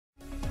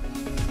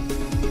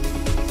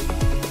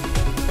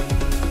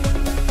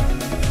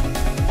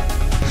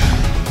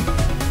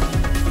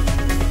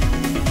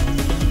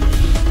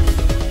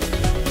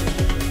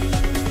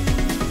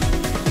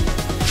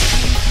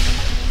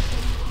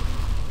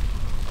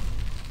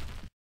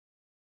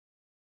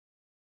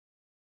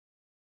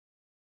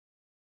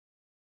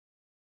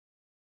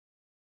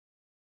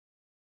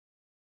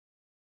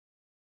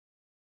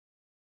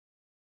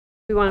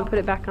We want to put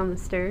it back on the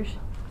stairs.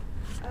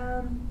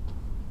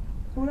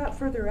 Go out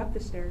further up the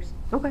stairs.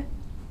 Okay.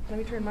 Let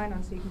me turn mine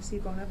on so you can see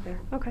going up there.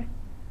 Okay.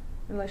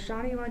 Unless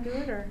Shawnee, you want to do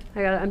it, or?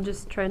 I got it. I'm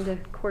just trying to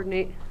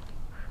coordinate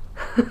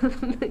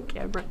the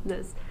camera in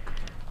this.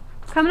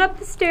 Coming up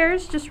the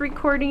stairs, just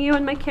recording you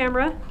on my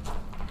camera.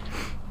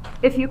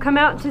 If you come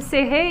out to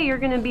say hey, you're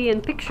going to be in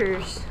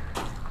pictures.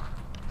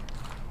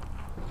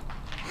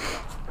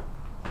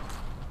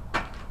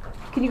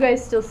 Can you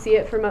guys still see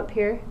it from up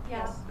here?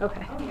 Yes.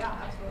 Okay. Oh yeah,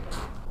 absolutely.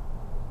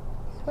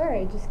 I swear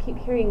I just keep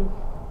hearing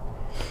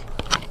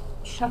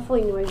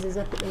shuffling noises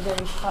up at the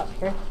very top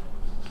here.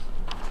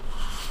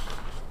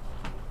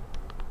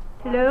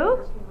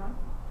 Hello?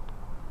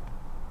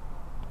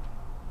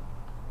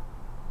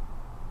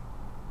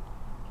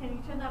 Can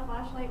you turn that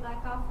flashlight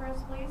back off for us,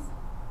 please?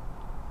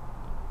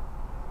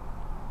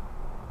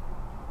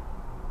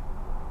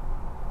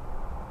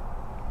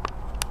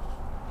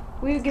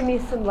 Will you give me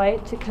some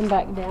light to come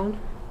back down?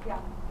 Yeah.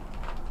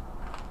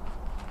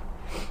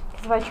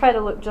 Because if I try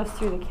to look just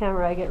through the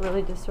camera, I get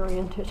really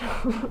disoriented.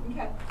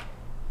 Okay.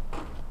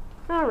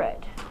 All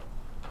right.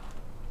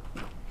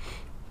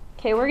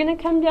 Okay, we're going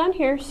to come down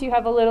here so you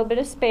have a little bit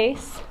of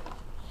space.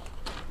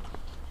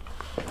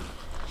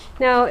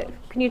 Now,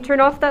 can you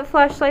turn off that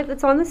flashlight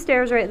that's on the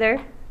stairs right there?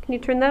 Can you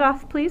turn that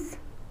off, please?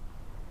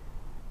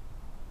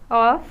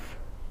 Off.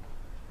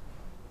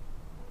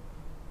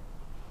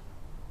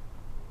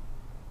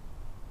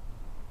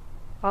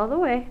 All the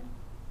way.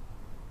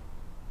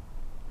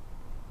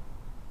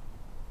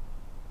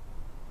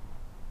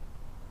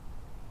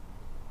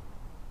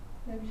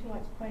 Maybe she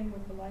likes playing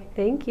with the light.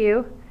 Thank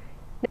you.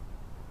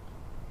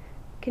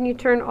 Can you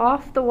turn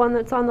off the one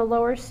that's on the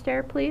lower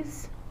stair,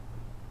 please?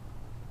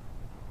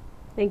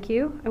 Thank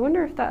you. I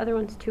wonder if that other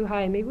one's too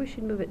high. Maybe we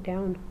should move it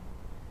down.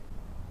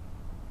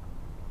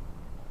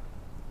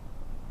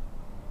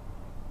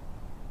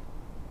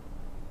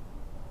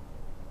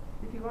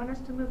 If you want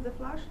us to move the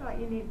flashlight,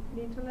 you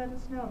need to let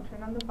us know.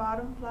 Turn on the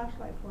bottom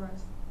flashlight for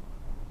us.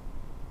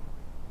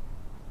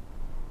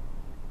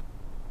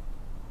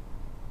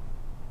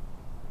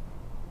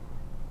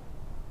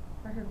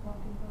 I heard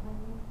walking behind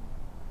me.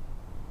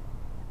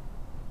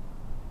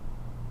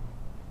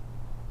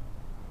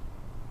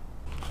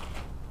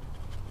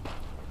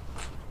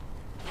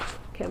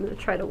 Okay, I'm going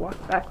to try to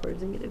walk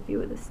backwards and get a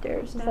view of the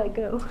stairs as I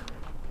go.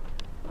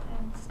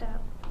 And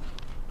step.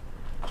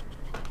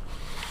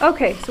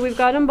 Okay, so we've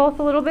got them both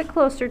a little bit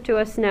closer to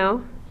us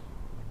now.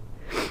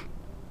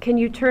 Can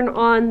you turn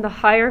on the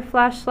higher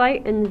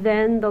flashlight and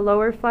then the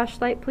lower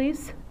flashlight,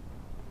 please?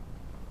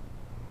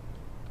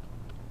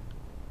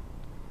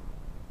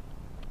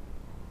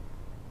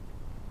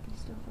 You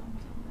still feeling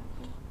something back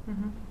there?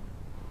 Mm-hmm.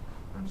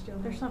 I'm still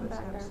There's hearing something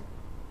back footsteps. there.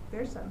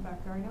 There's something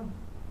back there, I know.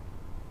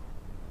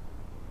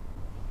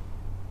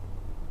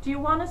 Do you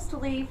want us to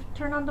leave?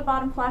 Turn on the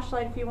bottom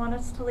flashlight if you want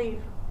us to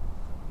leave.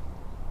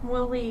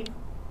 We'll leave.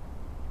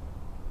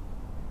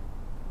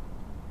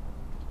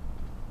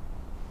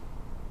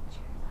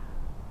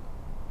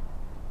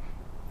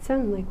 It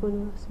sounded like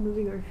one of us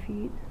moving our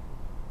feet.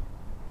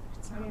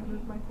 I didn't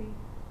move my feet.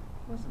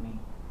 It wasn't me.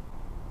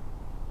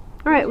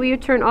 All right, will you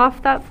turn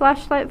off that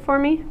flashlight for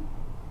me?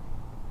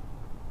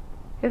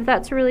 If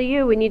that's really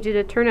you, we need you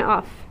to turn it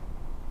off.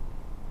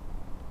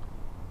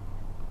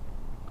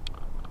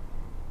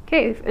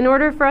 Okay, in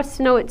order for us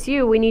to know it's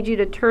you, we need you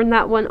to turn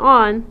that one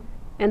on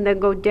and then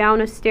go down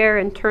a stair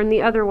and turn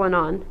the other one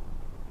on.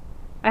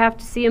 I have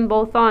to see them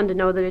both on to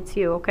know that it's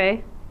you,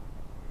 okay?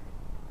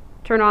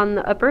 Turn on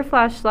the upper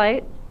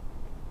flashlight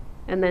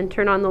and then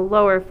turn on the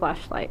lower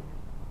flashlight.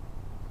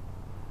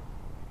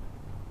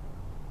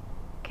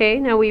 Okay,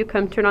 now will you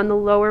come turn on the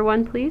lower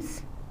one,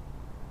 please?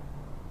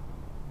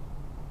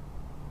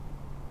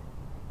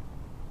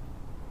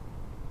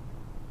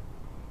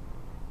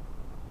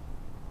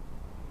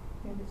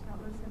 Maybe it's not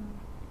listening.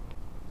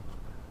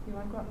 You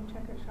want to go out and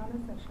check it,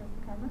 Shauna, that shows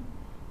the camera?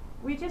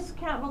 We just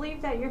can't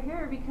believe that you're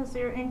here because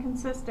you're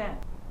inconsistent.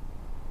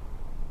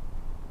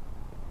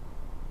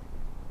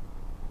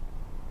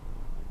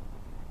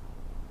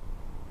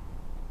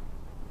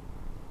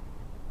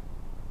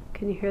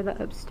 Can you hear that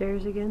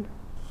upstairs again?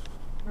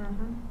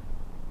 Mm-hmm.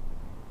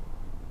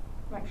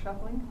 Like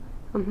shuffling?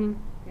 Mm-hmm.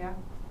 Yeah.